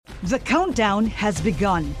The countdown has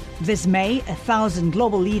begun. This May, 1,000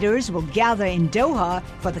 global leaders will gather in Doha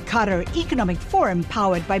for the Qatar Economic Forum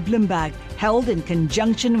powered by Bloomberg, held in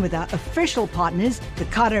conjunction with our official partners, the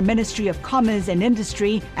Qatar Ministry of Commerce and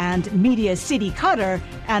Industry and Media City Qatar,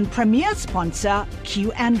 and premier sponsor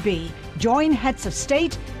QNB. Join heads of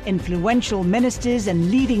state, influential ministers,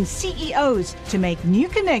 and leading CEOs to make new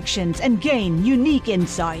connections and gain unique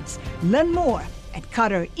insights. Learn more at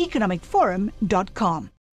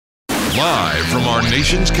QatarEconomicForum.com. Live from our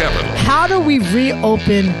nation's capital. How do we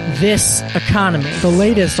reopen this economy? The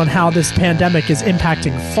latest on how this pandemic is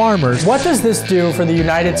impacting farmers. What does this do for the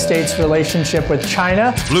United States' relationship with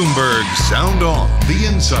China? Bloomberg Sound On. The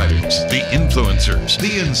insiders, the influencers,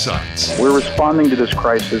 the insights. We're responding to this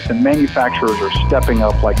crisis, and manufacturers are stepping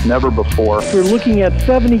up like never before. We're looking at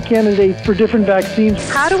 70 candidates for different vaccines.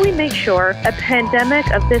 How do we make sure a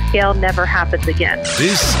pandemic of this scale never happens again?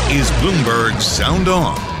 This is Bloomberg Sound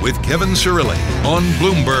On with Kevin Cirilli on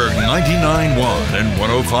Bloomberg 99.1 and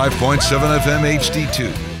 105.7 FM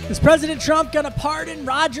HD2. Is President Trump going to pardon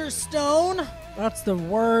Roger Stone? That's the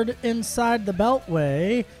word inside the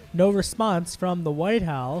Beltway. No response from the White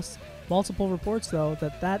House. Multiple reports, though,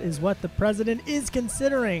 that is what the president is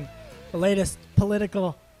considering. The latest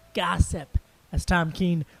political gossip, as Tom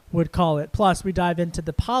Keene would call it. Plus, we dive into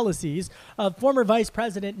the policies of former Vice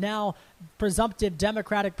President, now presumptive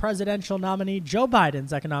Democratic presidential nominee Joe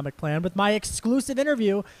Biden's economic plan with my exclusive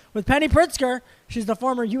interview with Penny Pritzker. She's the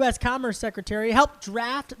former U.S. Commerce Secretary, helped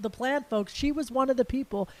draft the plan, folks. She was one of the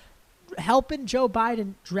people helping Joe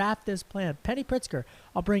Biden draft this plan. Penny Pritzker,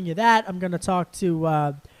 I'll bring you that. I'm going to talk to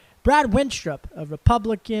Brad Winstrup, a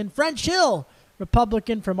Republican, French Hill,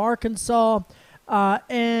 Republican from Arkansas,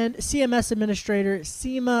 and CMS Administrator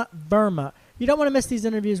Seema Verma. You don't want to miss these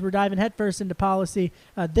interviews. We're diving headfirst into policy.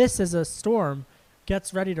 This is a storm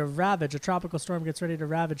gets ready to ravage, a tropical storm gets ready to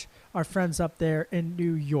ravage our friends up there in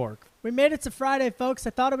New York. We made it to Friday, folks. I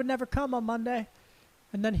thought it would never come on Monday.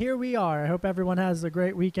 And then here we are. I hope everyone has a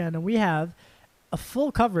great weekend. And we have a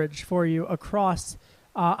full coverage for you across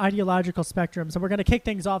ideological spectrum. So we're going to kick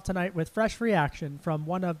things off tonight with fresh reaction from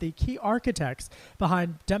one of the key architects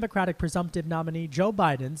behind Democratic presumptive nominee Joe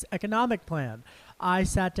Biden's economic plan. I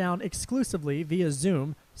sat down exclusively via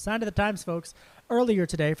Zoom, sign of the times, folks, earlier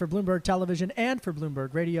today for Bloomberg Television and for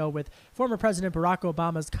Bloomberg Radio with former President Barack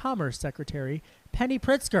Obama's Commerce Secretary, Penny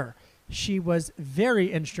Pritzker. She was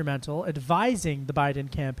very instrumental advising the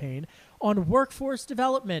Biden campaign on workforce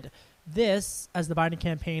development. This, as the Biden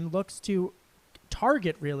campaign looks to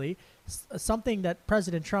target, really, something that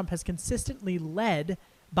President Trump has consistently led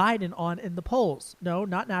Biden on in the polls. No,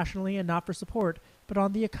 not nationally and not for support, but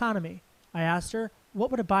on the economy. I asked her,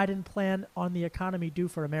 what would a Biden plan on the economy do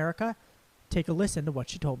for America? Take a listen to what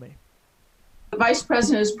she told me. The Vice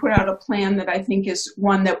President has put out a plan that I think is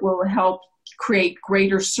one that will help create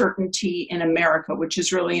greater certainty in America, which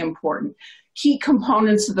is really important. Key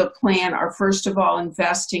components of the plan are, first of all,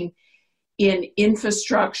 investing in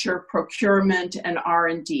infrastructure, procurement, and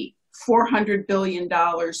R&D. $400 billion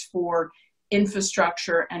for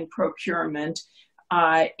infrastructure and procurement,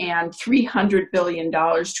 and $300 billion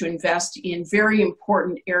to invest in very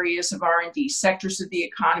important areas of R&D, sectors of the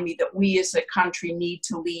economy that we as a country need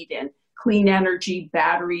to lead in: clean energy,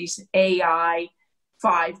 batteries, AI,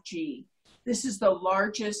 5G. This is the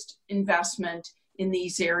largest investment in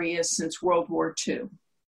these areas since World War II.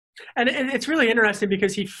 And it's really interesting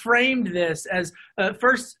because he framed this as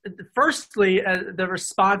firstly, the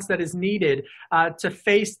response that is needed to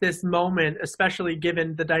face this moment, especially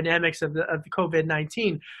given the dynamics of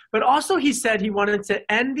COVID-19. But also he said he wanted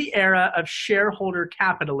to end the era of shareholder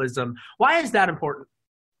capitalism. Why is that important?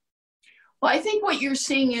 Well, I think what you're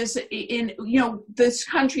seeing is this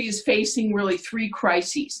country is facing really three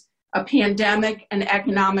crises: a pandemic, an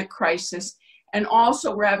economic crisis, and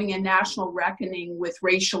also we're having a national reckoning with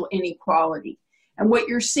racial inequality. And what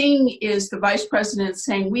you're seeing is the Vice President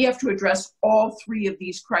saying we have to address all three of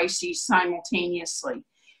these crises simultaneously.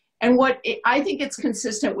 And I think it's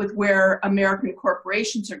consistent with where American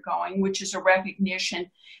corporations are going, which is a recognition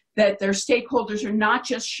that their stakeholders are not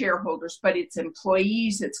just shareholders, but it's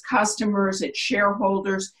employees, it's customers, it's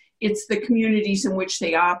shareholders, it's the communities in which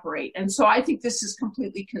they operate. And so I think this is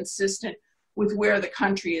completely consistent with where the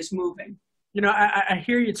country is moving. You know, I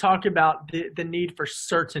hear you talk about the need for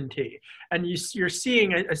certainty, and you're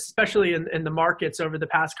seeing, especially in the markets over the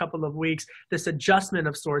past couple of weeks, this adjustment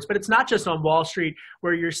of sorts. But it's not just on Wall Street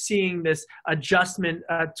where you're seeing this adjustment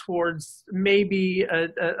towards maybe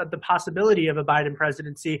the possibility of a Biden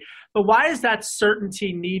presidency. But why is that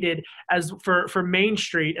certainty needed as for Main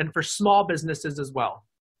Street and for small businesses as well?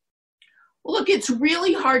 Look, it's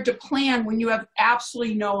really hard to plan when you have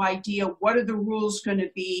absolutely no idea what are the rules going to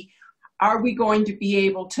be. Are we going to be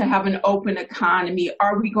able to have an open economy?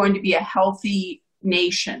 Are we going to be a healthy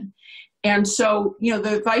nation? And so,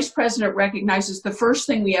 the vice president recognizes the first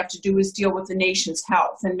thing we have to do is deal with the nation's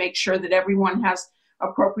health and make sure that everyone has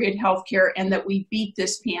appropriate health care and that we beat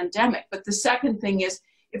this pandemic. But the second thing is,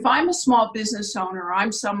 if I'm a small business owner, or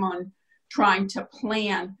I'm someone trying to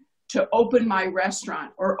plan to open my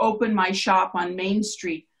restaurant or open my shop on Main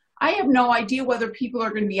Street, I have no idea whether people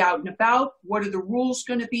are going to be out and about. What are the rules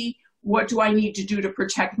going to be? What do I need to do to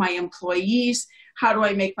protect my employees? How do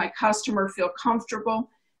I make my customer feel comfortable?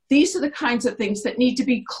 These are the kinds of things that need to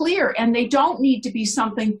be clear, and they don't need to be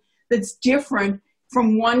something that's different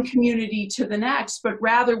from one community to the next, but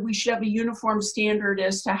rather we should have a uniform standard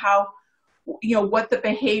as to how, what the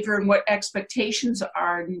behavior and what expectations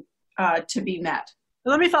are to be met.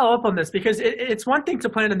 Let me follow up on this, because it's one thing to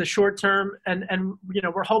plan in the short term, and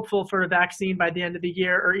we're hopeful for a vaccine by the end of the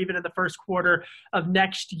year or even in the first quarter of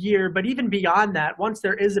next year. But even beyond that, once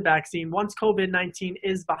there is a vaccine, once COVID-19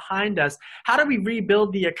 is behind us, how do we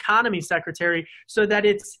rebuild the economy, Secretary, so that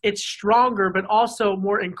it's stronger but also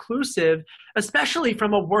more inclusive, especially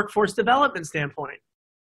from a workforce development standpoint?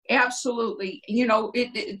 Absolutely.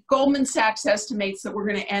 Goldman Sachs estimates that we're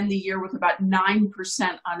going to end the year with about 9%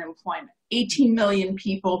 unemployment. 18 million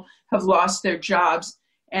people have lost their jobs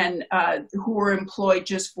and who were employed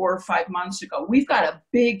just 4 or 5 months ago. We've got a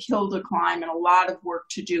big hill to climb and a lot of work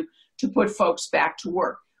to do to put folks back to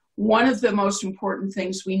work. One of the most important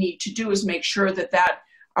things we need to do is make sure that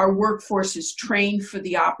our workforce is trained for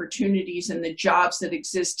the opportunities and the jobs that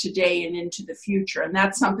exist today and into the future. And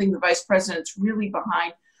that's something the Vice President's really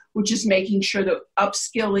behind, which is making sure that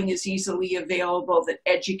upskilling is easily available, that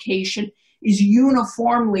education is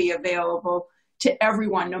uniformly available to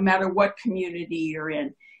everyone, no matter what community you're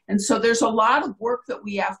in. And so there's a lot of work that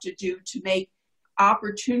we have to do to make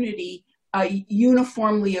opportunity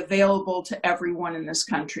uniformly available to everyone in this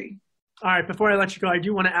country. All right, before I let you go, I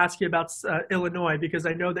do want to ask you about Illinois, because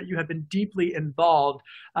I know that you have been deeply involved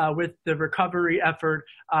with the recovery effort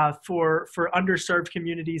for underserved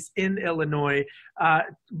communities in Illinois.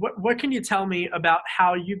 What can you tell me about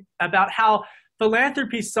how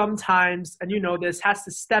philanthropy sometimes, and this, has to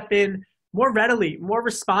step in more readily, more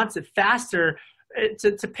responsive, faster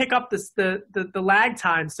to pick up the lag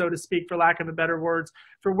time, so to speak, for lack of a better words,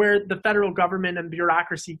 for where the federal government and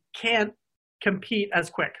bureaucracy can't compete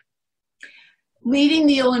as quick? Leading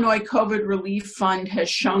the Illinois COVID Relief Fund has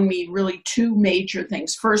shown me really two major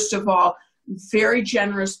things. First of all, very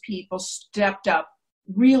generous people stepped up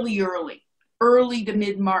really early to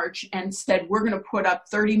mid-March, and said, we're going to put up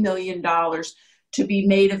 $30 million to be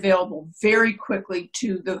made available very quickly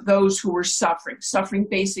to those who were suffering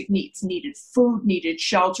basic needs, needed food, needed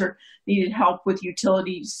shelter, needed help with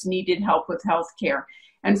utilities, needed help with health care.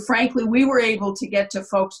 And frankly, we were able to get to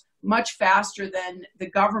folks much faster than the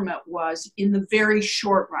government was in the very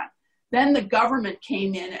short run. Then the government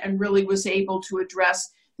came in and really was able to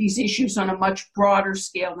address these issues on a much broader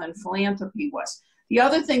scale than philanthropy was. The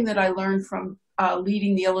other thing that I learned from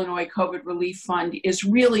leading the Illinois COVID Relief Fund is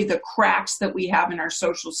really the cracks that we have in our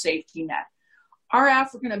social safety net. Our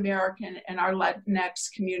African American and our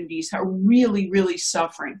Latinx communities are really, really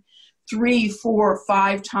suffering. 3, 4,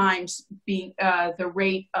 5 times being the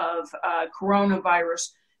rate of coronavirus,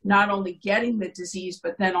 not only getting the disease,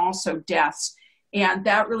 but then also deaths. And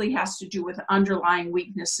that really has to do with underlying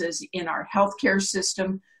weaknesses in our healthcare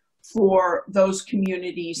system for those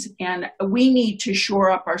communities. And we need to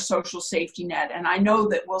shore up our social safety net. And I know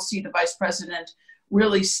that we'll see the Vice President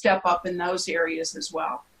really step up in those areas as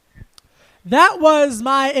well. That was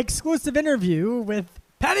my exclusive interview with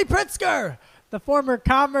Penny Pritzker, the former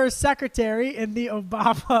Commerce Secretary in the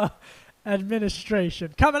Obama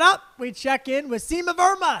administration. Coming up, we check in with Seema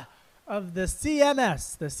Verma of the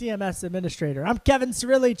CMS Administrator. I'm Kevin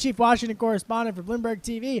Cirilli, Chief Washington Correspondent for Bloomberg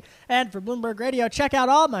TV and for Bloomberg Radio. Check out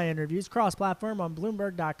all my interviews cross-platform on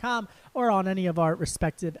Bloomberg.com or on any of our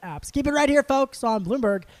respective apps. Keep it right here, folks, on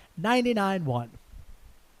Bloomberg 99.1.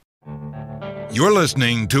 You're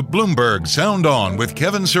listening to Bloomberg Sound On with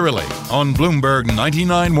Kevin Cirilli on Bloomberg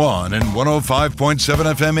 99.1 and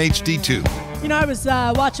 105.7 FM HD2. I was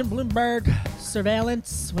watching Bloomberg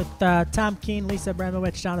Surveillance with Tom Keene, Lisa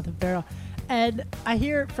Abramowitz, Jonathan Farrell, and I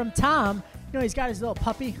hear from Tom, he's got his little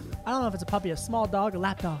puppy. I don't know if it's a puppy, a small dog, a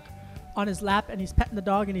lap dog, on his lap, and he's petting the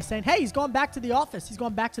dog, and he's saying, hey, he's going back to the office. He's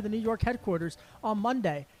going back to the New York headquarters on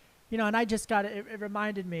Monday. And I just it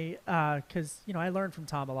reminded me, because, I learned from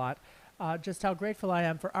Tom a lot, just how grateful I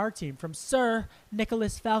am for our team, from Sir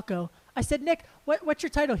Nicholas Falco. I said, Nick, what's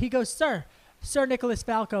your title? He goes, Sir, Sir Nicholas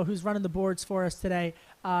Falco, who's running the boards for us today,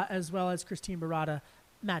 as well as Christine Barada,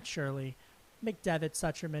 Matt Shirley, McDevitt,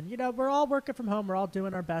 Sucherman. You know, we're all working from home. We're all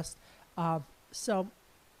doing our best. So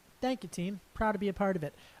thank you, team. Proud to be a part of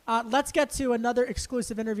it. Let's get to another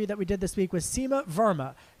exclusive interview that we did this week with Seema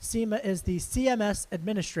Verma. Seema is the CMS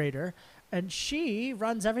administrator, and she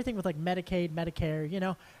runs everything with like Medicaid, Medicare, you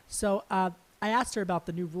know. So I asked her about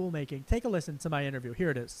the new rulemaking. Take a listen to my interview.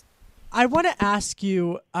 Here it is. I want to ask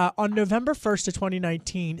you, on November 1st of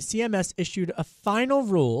 2019, CMS issued a final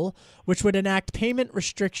rule which would enact payment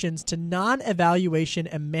restrictions to non-evaluation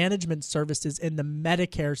and management services in the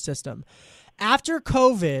Medicare system. After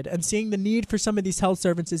COVID and seeing the need for some of these health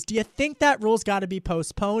services, do you think that rule's got to be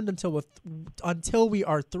postponed until we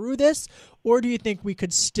are through this, or do you think we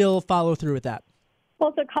could still follow through with that? Well,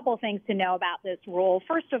 it's a couple of things to know about this rule.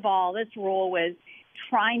 First of all, this rule was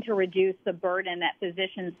trying to reduce the burden that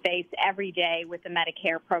physicians face every day with the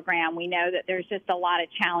Medicare program. We know that there's just a lot of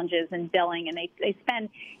challenges in billing, and they spend,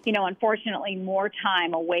 you know, unfortunately, more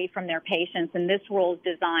time away from their patients, and this rule is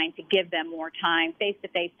designed to give them more time,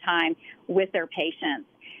 face-to-face time with their patients.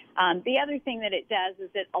 The other thing that it does is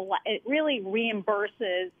it really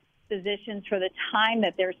reimburses physicians for the time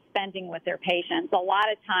that they're spending with their patients. A lot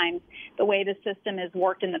of times, the way the system has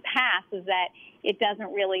worked in the past is that it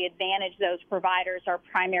doesn't really advantage those providers, our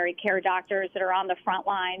primary care doctors that are on the front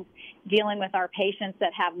lines dealing with our patients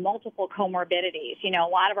that have multiple comorbidities. You know, a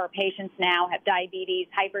lot of our patients now have diabetes,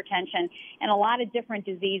 hypertension, and a lot of different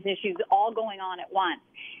disease issues all going on at once.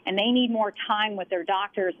 And they need more time with their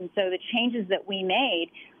doctors. And so the changes that we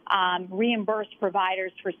made reimburse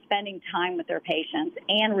providers for spending time with their patients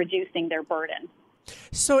and reducing their burden.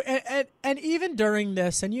 So, and even during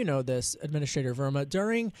this, and you know this, Administrator Verma,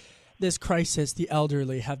 during this crisis, the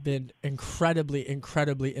elderly have been incredibly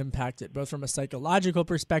impacted, both from a psychological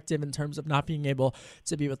perspective in terms of not being able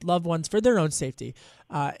to be with loved ones for their own safety,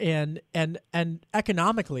 and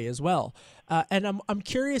economically as well. And I'm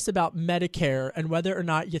curious about Medicare and whether or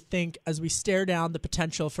not you think, as we stare down the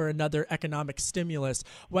potential for another economic stimulus,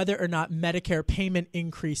 whether or not Medicare payment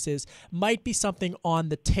increases might be something on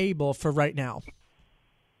the table for right now.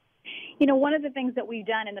 You know, one of the things that we've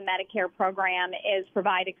done in the Medicare program is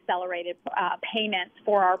provide accelerated payments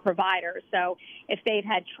for our providers. So if they've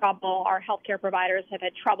had trouble, our healthcare providers have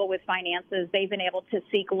had trouble with finances, they've been able to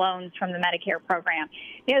seek loans from the Medicare program.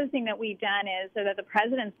 The other thing that we've done is so that the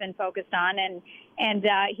president's been focused on, and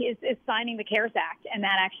he is signing the CARES Act, and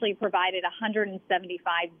that actually provided $175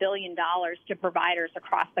 billion to providers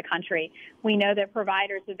across the country. We know that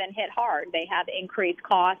providers have been hit hard. They have increased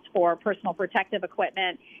costs for personal protective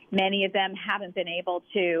equipment. Many of them haven't been able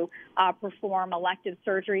to perform elective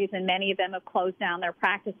surgeries, and many of them have closed down their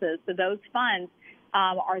practices. So those funds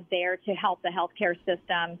are there to help the healthcare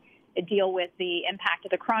system deal with the impact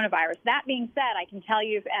of the coronavirus. That being said, I can tell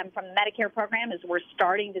you from the Medicare program is we're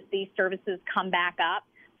starting to see services come back up.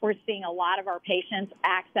 We're seeing a lot of our patients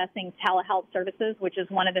accessing telehealth services, which is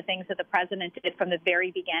one of the things that the president did from the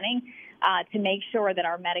very beginning to make sure that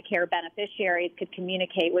our Medicare beneficiaries could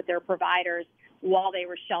communicate with their providers while they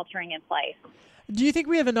were sheltering in place. Do you think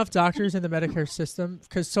we have enough doctors in the Medicare system?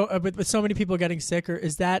 Because with so many people getting sick, or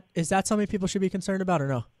is that something people should be concerned about, or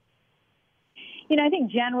no? You know, I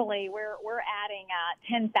think generally we're adding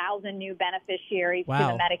 10,000 new beneficiaries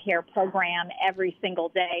Wow. to the Medicare program every single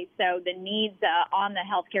day. So the needs on the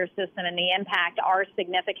healthcare system and the impact are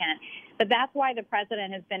significant. But that's why the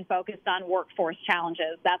president has been focused on workforce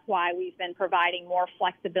challenges. That's why we've been providing more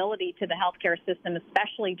flexibility to the healthcare system,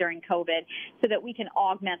 especially during COVID, so that we can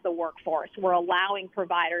augment the workforce. We're allowing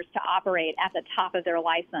providers to operate at the top of their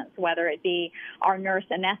license, whether it be our nurse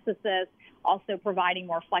anesthetists, also providing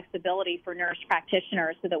more flexibility for nurse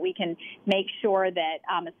practitioners so that we can make sure that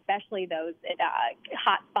especially those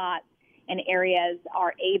hot spots and areas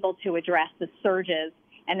are able to address the surges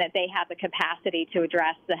and that they have the capacity to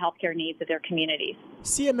address the healthcare needs of their communities.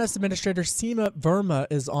 CMS Administrator Seema Verma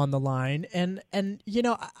is on the line, and you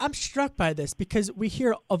know, I'm struck by this because we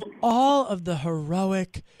hear of all of the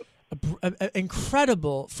heroic,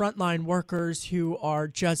 incredible frontline workers who are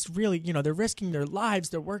just really, you know, they're risking their lives.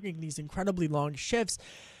 They're working these incredibly long shifts.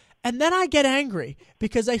 And then I get angry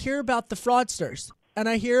because I hear about the fraudsters and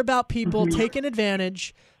I hear about people taking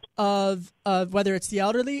advantage of whether it's the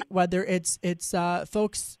elderly, whether it's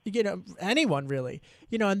folks, you know, anyone really,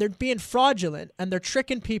 you know, and they're being fraudulent and they're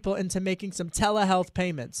tricking people into making some telehealth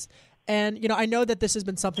payments. And, you know, I know that this has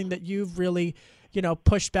been something that you've really, you know,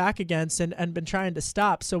 pushed back against and been trying to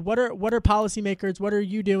stop. So what are policymakers, what are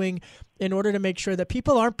you doing in order to make sure that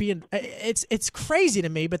people aren't being, it's crazy to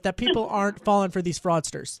me, but that people aren't falling for these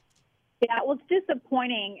fraudsters? Yeah, well, it's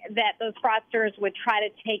disappointing that those fraudsters would try to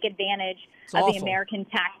take advantage of the American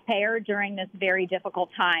taxpayer during this very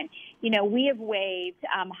difficult time. You know, we have waived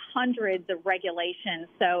hundreds of regulations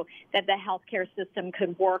so that the healthcare system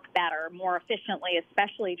could work better, more efficiently,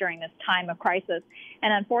 especially during this time of crisis.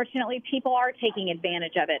 And unfortunately, people are taking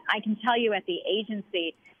advantage of it. I can tell you at the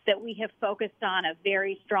agency that we have focused on a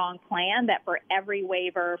very strong plan that for every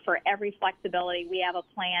waiver, for every flexibility, we have a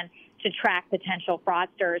plan to track potential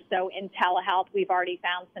fraudsters. So in telehealth, we've already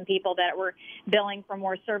found some people that were billing for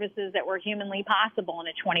more services that were humanly possible in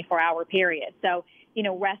a 24-hour period. So, you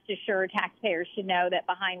know, rest assured, taxpayers should know that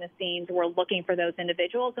behind the scenes, we're looking for those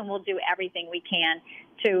individuals, and we'll do everything we can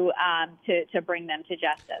to bring them to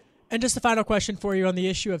justice. And just a final question for you on the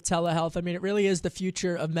issue of telehealth. I mean, it really is the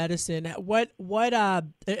future of medicine. I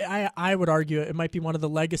would argue it might be one of the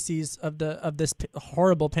legacies of this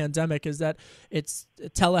horrible pandemic is that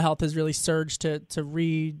telehealth has really surged to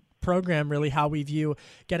reprogram really how we view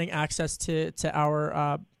getting access to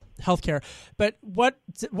our healthcare. But what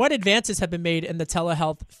advances have been made in the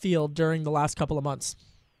telehealth field during the last couple of months?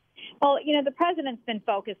 Well, you know, the president's been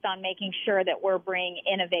focused on making sure that we're bringing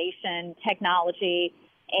innovation, technology,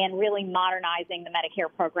 and really modernizing the Medicare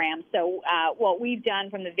program. So what we've done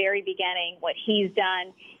from the very beginning, what he's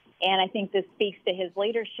done, and I think this speaks to his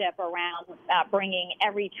leadership around bringing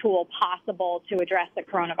every tool possible to address the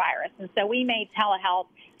coronavirus. And so we made telehealth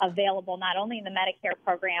available not only in the Medicare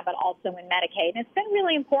program, but also in Medicaid. And it's been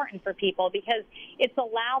really important for people because it's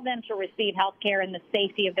allowed them to receive health care in the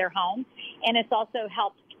safety of their home. And it's also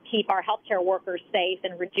helped keep our healthcare workers safe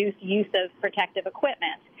and reduce use of protective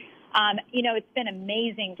equipment. You know, it's been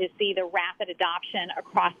amazing to see the rapid adoption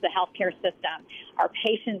across the healthcare system. Our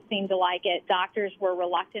patients seem to like it. Doctors were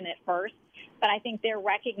reluctant at first, but I think they're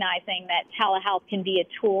recognizing that telehealth can be a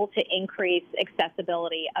tool to increase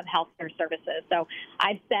accessibility of healthcare services. So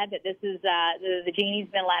I've said that this is the genie's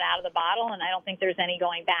been let out of the bottle, and I don't think there's any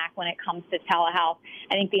going back when it comes to telehealth.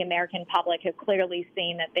 I think the American public have clearly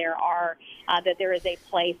seen that there is a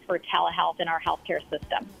place for telehealth in our healthcare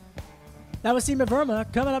system. That was Seema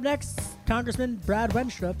Verma. Coming up next, Congressman Brad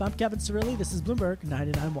Wenstrup. I'm Kevin Cirilli. This is Bloomberg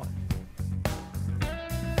 99.1.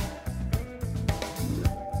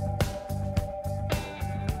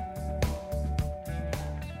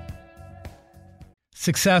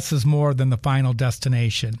 Success is more than the final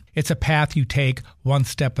destination. It's a path you take one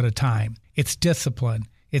step at a time. It's discipline.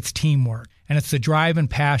 It's teamwork. And it's the drive and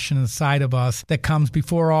passion inside of us that comes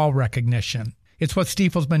before all recognition. It's what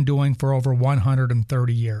Stifel's been doing for over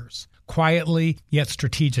 130 years. Quietly, yet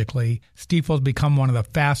strategically, Stifel has become one of the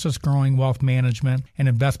fastest-growing wealth management and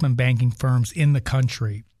investment banking firms in the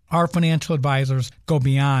country. Our financial advisors go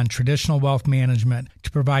beyond traditional wealth management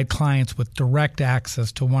to provide clients with direct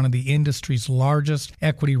access to one of the industry's largest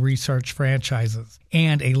equity research franchises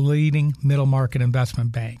and a leading middle-market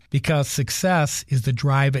investment bank, because success is the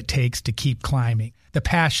drive it takes to keep climbing, the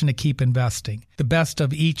passion to keep investing, the best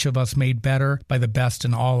of each of us made better by the best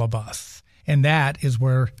in all of us. And that is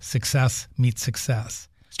where success meets success.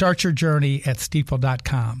 Start your journey at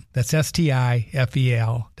Stifel.com. That's Stifel.com.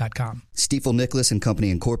 Stifel Nicholas and Company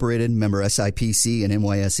Incorporated, member SIPC and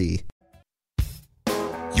NYSE.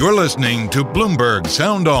 You're listening to Bloomberg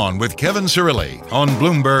Sound On with Kevin Cirilli on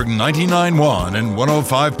Bloomberg 99.1 and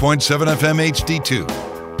 105.7 FM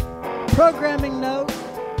HD2. Programming note.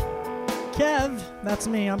 Kev, that's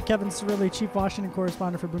me. I'm Kevin Cirilli, Chief Washington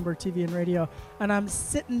Correspondent for Bloomberg TV and Radio, and I'm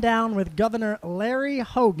sitting down with Governor Larry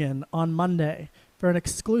Hogan on Monday for an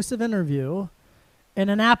exclusive interview in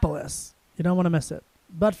Annapolis. You don't want to miss it.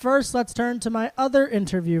 But first, let's turn to my other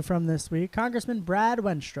interview from this week, Congressman Brad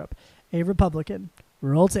Wenstrup, a Republican.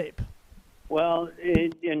 Roll tape. Well,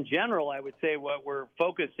 in general, I would say what we're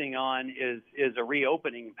focusing on is a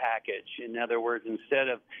reopening package. In other words, instead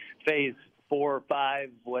of phase 4, 5,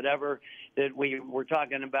 whatever, that we're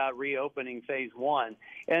talking about reopening phase 1.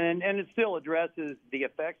 And it still addresses the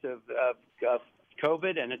effects of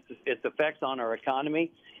COVID and its effects on our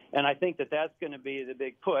economy. And I think that's going to be the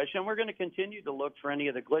big push. And we're going to continue to look for any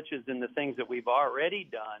of the glitches in the things that we've already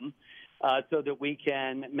done so that we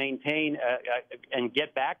can maintain and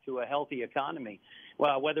get back to a healthy economy.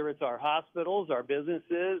 Well, whether it's our hospitals, our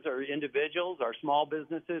businesses, our individuals, our small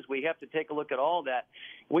businesses, we have to take a look at all that.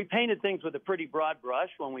 We painted things with a pretty broad brush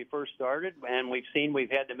when we first started, and we've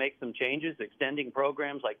had to make some changes. Extending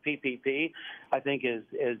programs like PPP, I think, is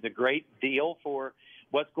a great deal for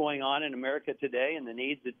what's going on in America today and the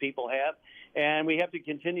needs that people have. And we have to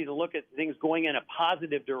continue to look at things going in a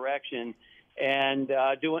positive direction and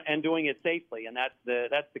doing it safely. And that's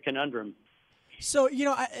the conundrum. So,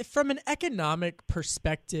 from an economic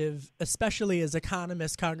perspective, especially as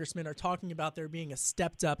economists, congressmen are talking about there being a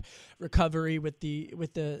stepped up recovery with the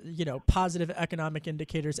positive economic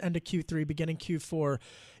indicators end of Q3, beginning Q4.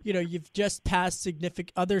 You've just passed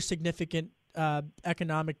other significant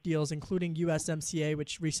economic deals, including USMCA,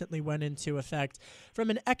 which recently went into effect. From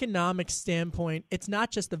an economic standpoint, it's not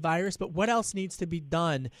just the virus, but what else needs to be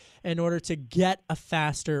done in order to get a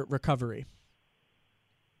faster recovery?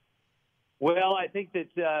 Well, I think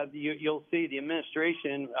that you'll see the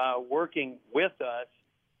administration working with us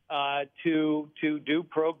to do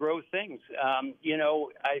pro-growth things.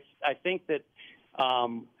 I think that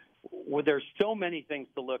there's so many things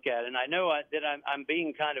to look at, and I know that I'm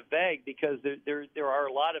being kind of vague because there are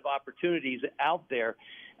a lot of opportunities out there,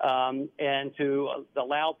 and to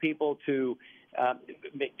allow people to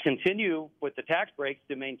continue with the tax breaks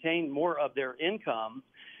to maintain more of their income.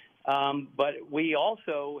 But we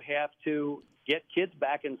also have to get kids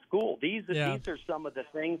back in school. These are some of the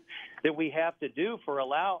things that we have to do to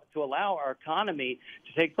allow our economy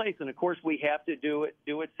to take place. And of course, we have to do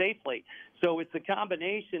it safely. So it's a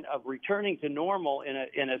combination of returning to normal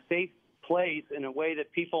in a safe place in a way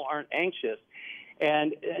that people aren't anxious.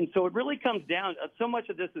 And so it really comes down. So much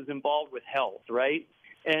of this is involved with health, right?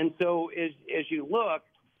 And so as you look,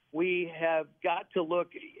 we have got to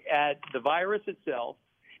look at the virus itself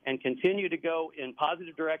and continue to go in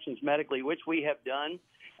positive directions medically, which we have done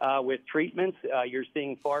with treatments. You're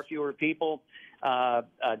seeing far fewer people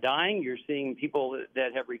dying. You're seeing people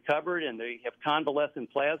that have recovered and they have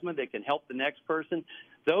convalescent plasma that can help the next person.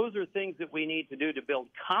 Those are things that we need to do to build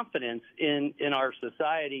confidence in our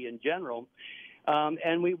society in general.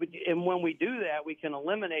 And when we do that, we can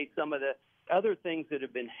eliminate some of the other things that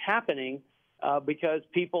have been happening because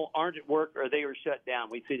people aren't at work or they are shut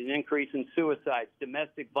down. We see an increase in suicides,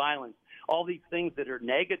 domestic violence, all these things that are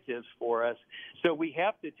negatives for us. So we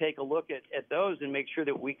have to take a look at those and make sure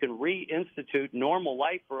that we can reinstitute normal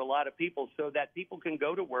life for a lot of people so that people can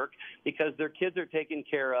go to work because their kids are taken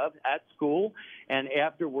care of at school and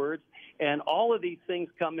afterwards. And all of these things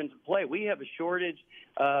come into play. We have a shortage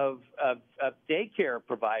of daycare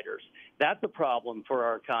providers. That's a problem for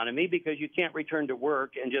our economy because you can't return to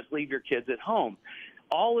work and just leave your kids at home.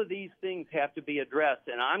 All of these things have to be addressed,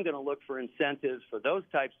 and I'm going to look for incentives for those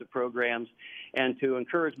types of programs and to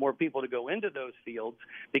encourage more people to go into those fields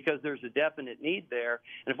because there's a definite need there.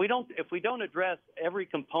 And if we don't address every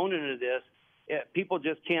component of this, people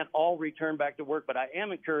just can't all return back to work. But I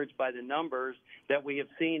am encouraged by the numbers that we have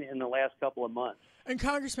seen in the last couple of months. And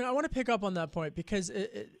Congressman, I want to pick up on that point because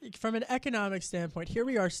from an economic standpoint, here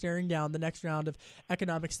we are staring down the next round of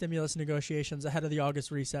economic stimulus negotiations ahead of the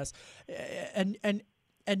August recess. And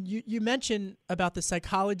you mentioned about the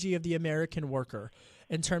psychology of the American worker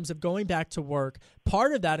in terms of going back to work.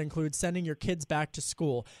 Part of that includes sending your kids back to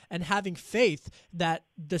school and having faith that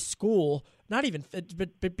the school, not even,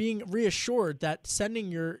 but being reassured that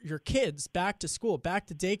sending your kids back to school, back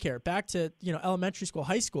to daycare, back to elementary school,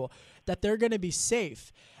 high school, that they're going to be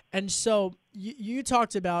safe. And so you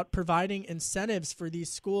talked about providing incentives for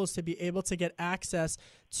these schools to be able to get access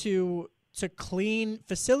to clean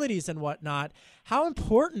facilities and whatnot. How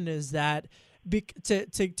important is that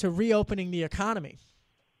to reopening the economy?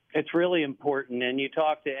 It's really important. And you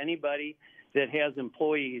talk to anybody that has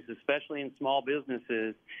employees, especially in small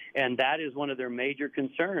businesses, and that is one of their major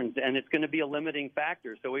concerns, and it's going to be a limiting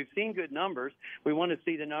factor. So we've seen good numbers. We want to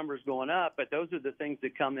see the numbers going up, but those are the things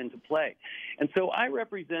that come into play. And so I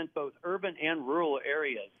represent both urban and rural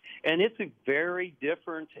areas, and it's a very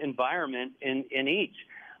different environment in each.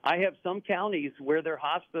 I have some counties where their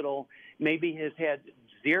hospital maybe has had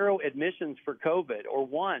 0 admissions for COVID or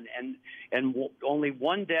one and only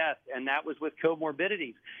one death, and that was with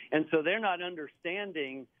comorbidities. And so they're not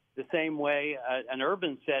understanding the same way an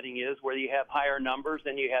urban setting is where you have higher numbers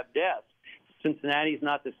and you have deaths. Cincinnati is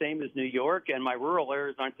not the same as New York, and my rural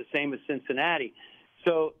areas aren't the same as Cincinnati.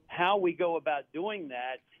 So how we go about doing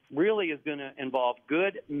that really is going to involve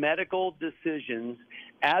good medical decisions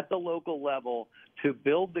at the local level to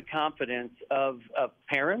build the confidence of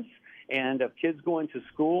parents and of kids going to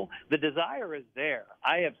school. The desire is there.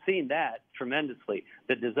 I have seen that tremendously.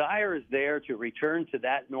 The desire is there to return to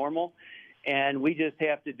that normal, and we just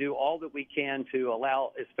have to do all that we can to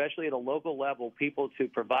allow, especially at a local level, people to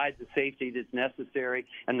provide the safety that's necessary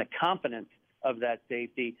and the confidence of that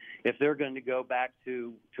safety if they're going to go back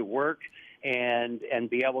to work and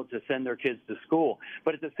be able to send their kids to school.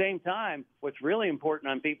 But at the same time, what's really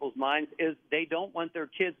important on people's minds is they don't want their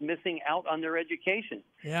kids missing out on their education.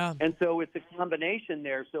 Yeah. And so it's a combination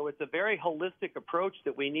there. So it's a very holistic approach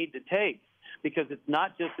that we need to take, because it's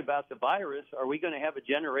not just about the virus. Are we going to have a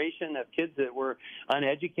generation of kids that were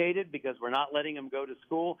uneducated because we're not letting them go to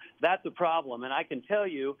school? That's a problem. And I can tell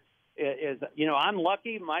you, I'm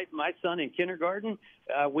lucky. My son in kindergarten,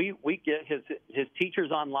 we get his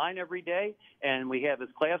teachers online every day, and we have his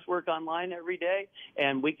classwork online every day,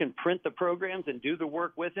 and we can print the programs and do the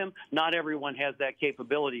work with him. Not everyone has that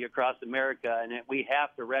capability across America, and we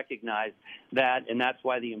have to recognize that, and that's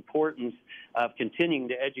why the importance of continuing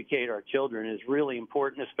to educate our children is really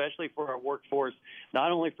important, especially for our workforce,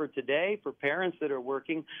 not only for today, for parents that are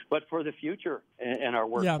working, but for the future in our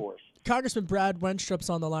workforce. Congressman Brad Wenstrup's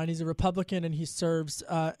on the line. He's a Republican, and he serves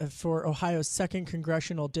for Ohio's 2nd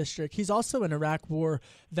Congressional District. He's also an Iraq War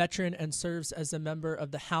veteran and serves as a member of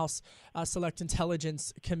the House Select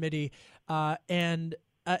Intelligence Committee. And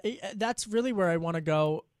that's really where I want to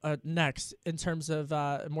go next in terms of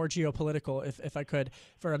more geopolitical, if I could,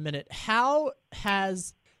 for a minute. How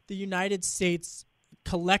has the United States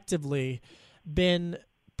collectively been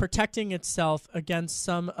protecting itself against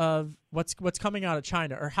some of what's coming out of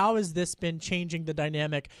China, or how has this been changing the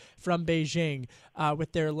dynamic from Beijing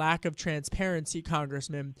with their lack of transparency,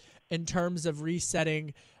 Congressman, in terms of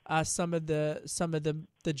resetting some of the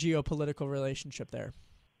geopolitical relationship there?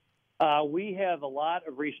 We have a lot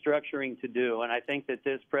of restructuring to do, and I think that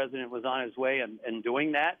this president was on his way in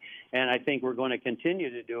doing that, and I think we're going to continue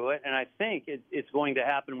to do it, and I think it's going to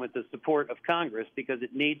happen with the support of Congress, because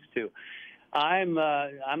it needs to. I'm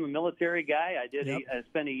a military guy. I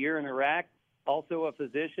spent a year in Iraq, also a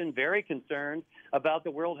physician, very concerned about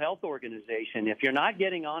the World Health Organization. If you're not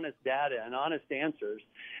getting honest data and honest answers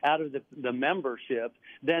out of the membership,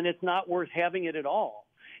 then it's not worth having it at all.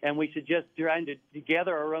 And we should just try to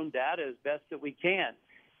gather our own data as best that we can.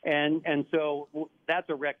 And so that's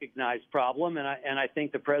a recognized problem, and I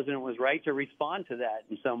think the president was right to respond to that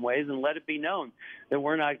in some ways and let it be known that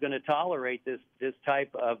we're not going to tolerate this type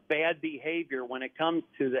of bad behavior when it comes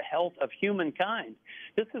to the health of humankind.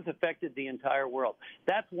 This has affected the entire world.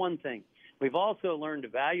 That's one thing. We've also learned a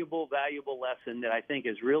valuable lesson that I think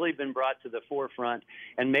has really been brought to the forefront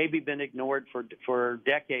and maybe been ignored for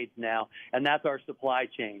decades now, and that's our supply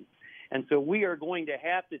chain. And so we are going to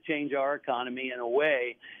have to change our economy in a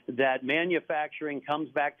way that manufacturing comes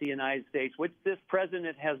back to the United States, which this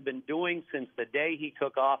president has been doing since the day he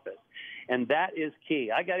took office. And that is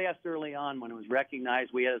key. I got asked early on when it was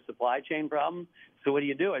recognized we had a supply chain problem. So what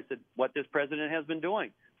do? I said, what this president has been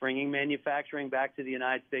doing, bringing manufacturing back to the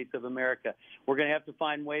United States of America. We're going to have to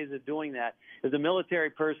find ways of doing that. As a military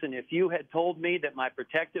person, if you had told me that my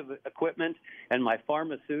protective equipment and my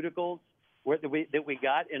pharmaceuticals that we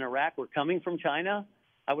got in Iraq were coming from China,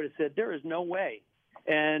 I would have said there is no way.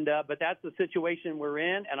 And but that's the situation we're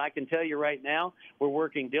in, and I can tell you right now, we're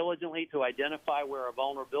working diligently to identify where our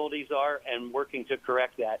vulnerabilities are and working to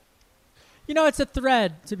correct that. You know, it's a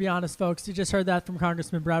thread, to be honest, folks. You just heard that from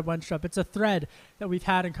Congressman Brad Wenstrup. It's a thread that we've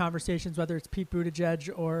had in conversations, whether it's Pete Buttigieg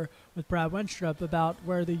or with Brad Wenstrup, about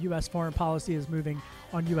where the U.S. foreign policy is moving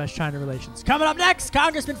on U.S.-China relations. Coming up next,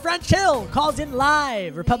 Congressman French Hill calls in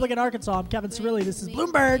live. Republican Arkansas. I'm Kevin Cirilli. This is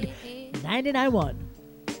Bloomberg 99.1.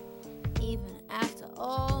 Even after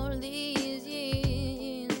all these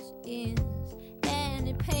years, and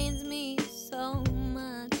it pains me so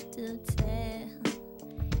much to tell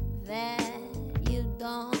that you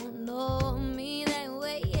don't know me that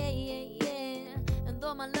way, and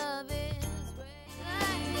though my love is real,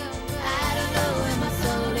 I don't know where my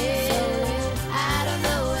soul is, I don't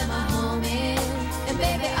know where my home is, and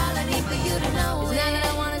baby, all I need for you to know is now that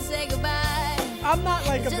I want to say goodbye. I'm not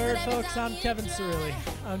like a bird, folks. I'm Kevin Cirilli.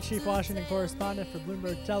 I'm Chief Washington Correspondent for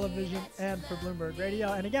Bloomberg Television and for Bloomberg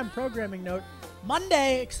Radio. And again, programming note,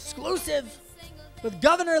 Monday exclusive with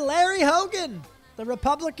Governor Larry Hogan, the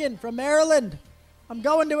Republican from Maryland. I'm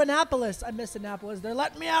going to Annapolis. I miss Annapolis. They're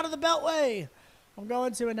letting me out of the Beltway. I'm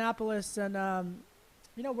going to Annapolis, and,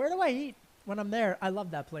 where do I eat when I'm there? I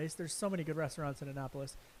love that place. There's so many good restaurants in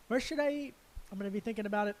Annapolis. Where should I eat? I'm going to be thinking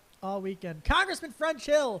about it all weekend. Congressman French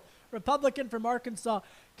Hill, Republican from Arkansas.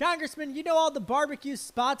 Congressman, you know all the barbecue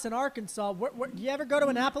spots in Arkansas. Do you ever go to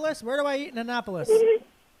Annapolis? Where do I eat in Annapolis?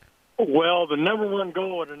 Well, the number one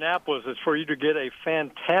goal at Annapolis is for you to get a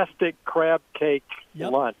fantastic crab cake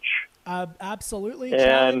lunch. Absolutely.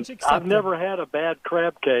 And I've never had a bad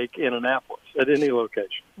crab cake in Annapolis at any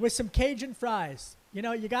location. With some Cajun fries. You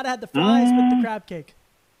know, you got to have the fries with the crab cake.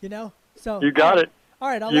 You know? So you got it. All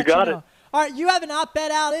right, I'll let you know. All right, you have an op-ed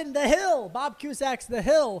out in The Hill, Bob Cusack's The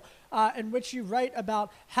Hill, in which you write about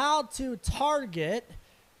how to target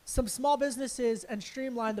some small businesses and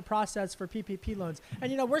streamline the process for PPP loans.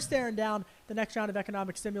 And, we're staring down the next round of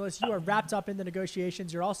economic stimulus. You are wrapped up in the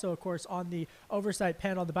negotiations. You're also, of course, on the oversight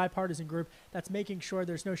panel, the bipartisan group that's making sure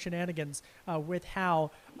there's no shenanigans with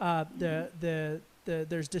how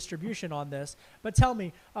there's distribution on this. But tell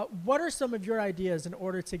me, what are some of your ideas in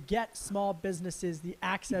order to get small businesses the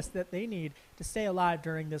access that they need to stay alive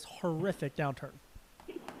during this horrific downturn?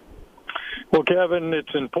 Well, Kevin,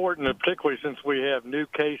 it's important, particularly since we have new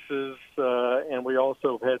cases and we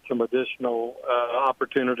also have had some additional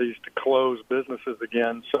opportunities to close businesses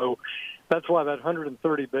again. So that's why that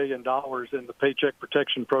 $130 billion in the Paycheck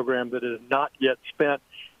Protection Program that is not yet spent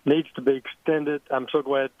needs to be extended. I'm so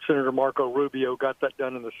glad Senator Marco Rubio got that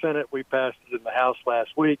done in the Senate. We passed it in the House last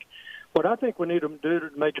week. What I think we need to do to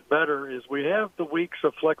make it better is we have the weeks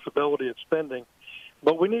of flexibility of spending,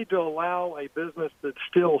 but we need to allow a business that's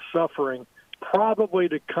still suffering probably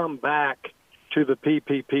to come back to the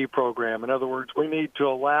PPP program. In other words, we need to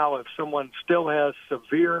allow, if someone still has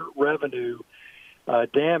severe revenue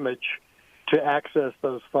damage, to access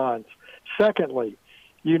those funds. Secondly,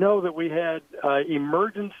 you know that we had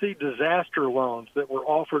emergency disaster loans that were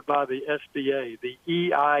offered by the SBA, the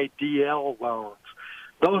EIDL loans.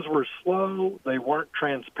 Those were slow. They weren't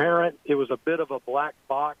transparent. It was a bit of a black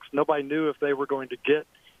box. Nobody knew if they were going to get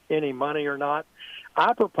any money or not.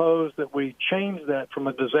 I propose that we change that from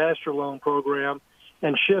a disaster loan program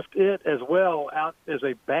and shift it as well out as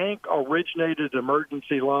a bank-originated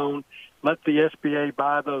emergency loan. Let the SBA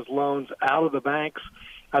buy those loans out of the banks.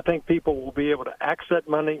 I think people will be able to access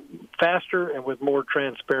money faster and with more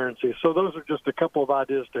transparency. So those are just a couple of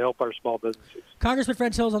ideas to help our small businesses. Congressman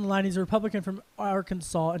French Hill's on the line. He's a Republican from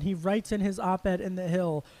Arkansas, and he writes in his op-ed in The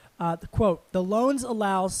Hill, quote, "The loans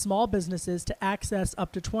allow small businesses to access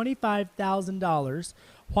up to $25,000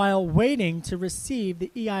 while waiting to receive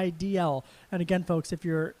the EIDL." And again, folks, if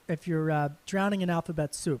you're drowning in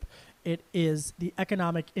alphabet soup, it is the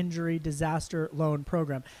Economic Injury Disaster Loan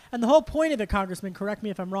Program. And the whole point of it, Congressman, correct me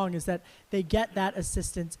if I'm wrong, is that they get that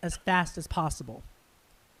assistance as fast as possible.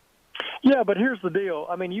 Yeah, but here's the deal.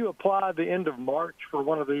 I mean, you apply the end of March for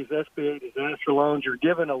one of these SBA disaster loans. You're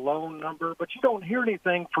given a loan number, but you don't hear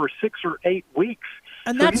anything for 6 or 8 weeks.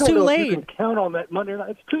 And so that's you don't too know late. If you can count on that money or not.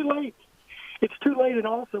 It's too late. It's too late, and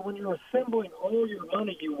also when you're assembling all your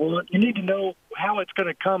money you want, you need to know how it's going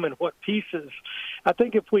to come in what pieces. I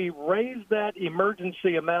think if we raise that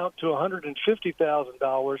emergency amount to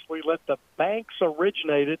 $150,000, we let the banks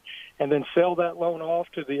originate it and then sell that loan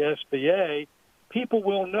off to the SBA, people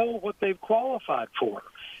will know what they've qualified for.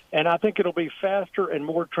 And I think it'll be faster and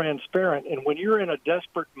more transparent. And when you're in a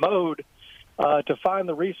desperate mode to find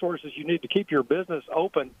the resources you need to keep your business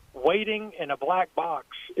open, waiting in a black box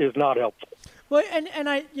is not helpful. Well, and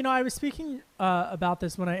I was speaking about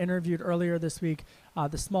this when I interviewed earlier this week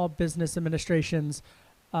the Small Business Administration's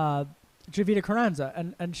Javita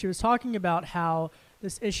Carranza, and she was talking about how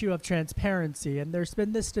this issue of transparency, and there's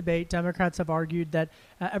been this debate. Democrats have argued that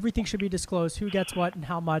everything should be disclosed, who gets what and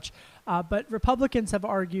how much, but Republicans have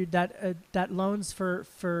argued that that loans for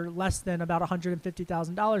less than about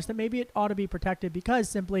 $150,000, that maybe it ought to be protected because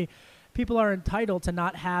simply people are entitled to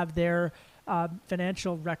not have their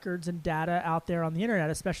financial records and data out there on the internet,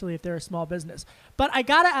 especially if they're a small business. But I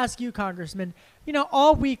got to ask you, Congressman,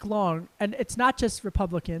 all week long, and it's not just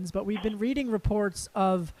Republicans, but we've been reading reports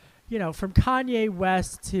of, from Kanye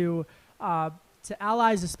West to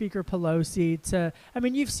allies of Speaker Pelosi to,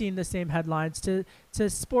 you've seen the same headlines, to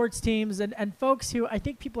sports teams and folks who I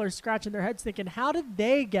think people are scratching their heads thinking, how did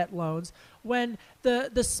they get loans when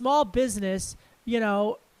the small business,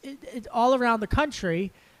 all around the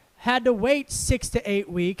country had to wait 6 to 8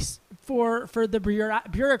 weeks for the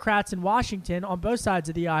bureaucrats in Washington on both sides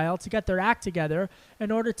of the aisle to get their act together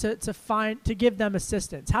in order to give them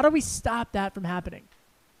assistance. How do we stop that from happening?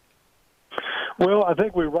 Well, I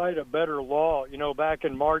think we write a better law. Back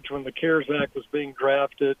in March when the CARES Act was being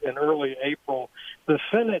drafted in early April, the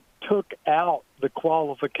Senate took out the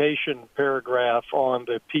qualification paragraph on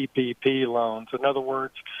the PPP loans. In other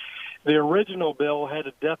words, the original bill had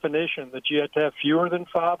a definition that you had to have fewer than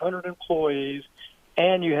 500 employees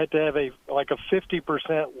and you had to have a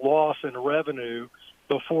 50% loss in revenue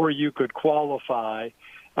before you could qualify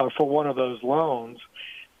for one of those loans.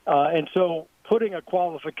 And so putting a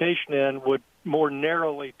qualification in would more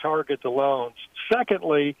narrowly target the loans.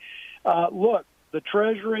 Secondly, look, the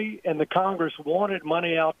Treasury and the Congress wanted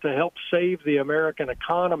money out to help save the American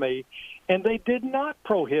economy, and they did not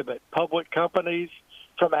prohibit public companies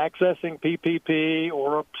from accessing PPP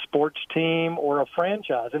or a sports team or a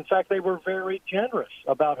franchise. In fact, they were very generous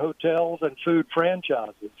about hotels and food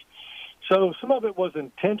franchises. So some of it was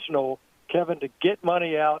intentional, Kevin, to get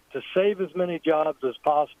money out, to save as many jobs as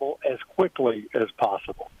possible, as quickly as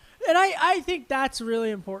possible. And I think that's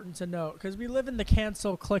really important to note because we live in the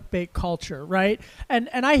cancel clickbait culture, right? And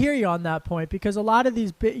I hear you on that point because a lot of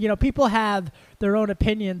these, people have their own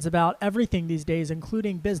opinions about everything these days,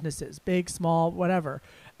 including businesses, big, small, whatever.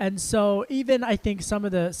 And so even I think some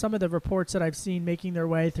of the reports that I've seen making their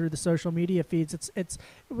way through the social media feeds,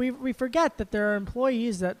 we forget that there are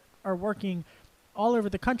employees that are working all over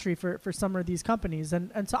the country for some of these companies.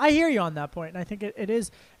 And so I hear you on that point. And I think it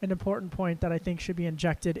is an important point that I think should be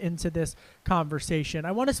injected into this conversation.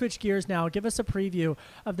 I want to switch gears now, give us a preview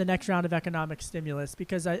of the next round of economic stimulus,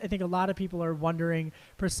 because I think a lot of people are wondering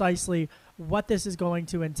precisely what this is going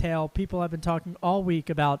to entail. People have been talking all week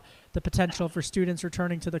about the potential for students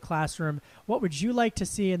returning to the classroom. What would you like to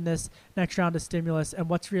see in this next round of stimulus, and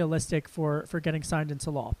what's realistic for getting signed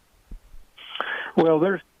into law? Well,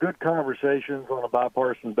 there's good conversations on a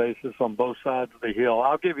bipartisan basis on both sides of the hill.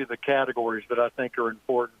 I'll give you the categories that I think are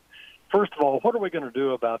important. First of all, what are we going to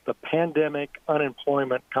do about the pandemic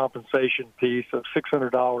unemployment compensation piece of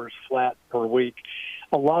 $600 flat per week?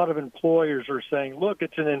 A lot of employers are saying, look,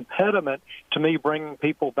 it's an impediment to me bringing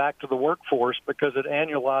people back to the workforce because it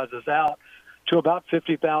annualizes out to about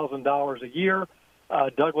 $50,000 a year.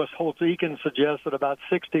 Douglas Holtz-Eakin suggests that about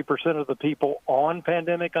 60% of the people on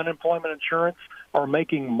pandemic unemployment insurance are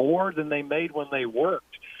making more than they made when they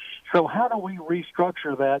worked. So how do we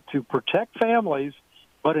restructure that to protect families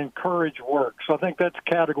but encourage work? So I think that's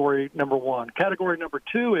category number one. Category number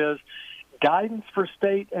two is guidance for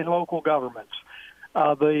state and local governments.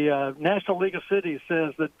 The National League of Cities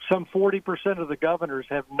says that some 40% of the governors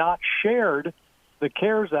have not shared the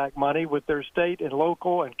CARES Act money with their state and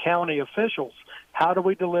local and county officials. How do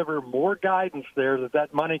we deliver more guidance there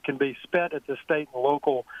that money can be spent at the state and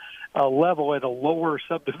local level at a lower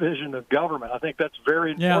subdivision of government? I think that's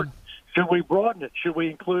very important. Yeah. Should we broaden it? Should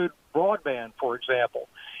we include broadband, for example?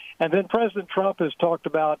 And then President Trump has talked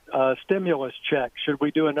about stimulus checks. Should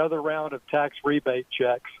we do another round of tax rebate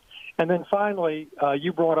checks? And then finally,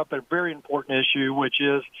 you brought up a very important issue, which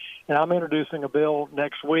is, and I'm introducing a bill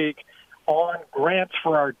next week, on grants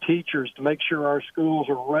for our teachers to make sure our schools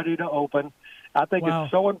are ready to open. I think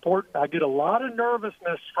it's so important. I get a lot of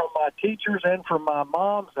nervousness from my teachers and from my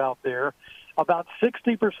moms out there. About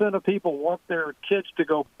 60% of people want their kids to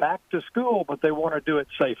go back to school, but they want to do it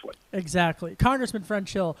safely. Exactly. Congressman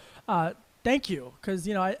French Hill, thank you, because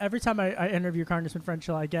every time I interview Congressman French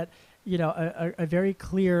Hill, I get a very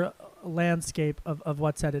clear landscape of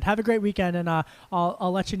what's headed. Have a great weekend, and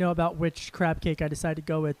I'll let you know about which crab cake I decide to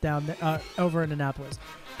go with down over in Annapolis.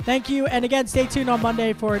 Thank you, and again, stay tuned on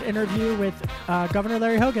Monday for an interview with Governor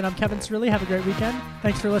Larry Hogan. I'm Kevin Cirilli. Have a great weekend.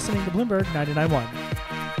 Thanks for listening to Bloomberg 99.1.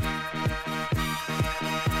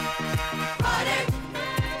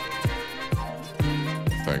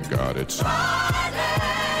 Thank God it's Friday.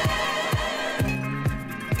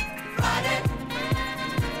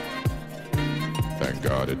 Thank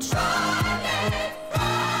God it's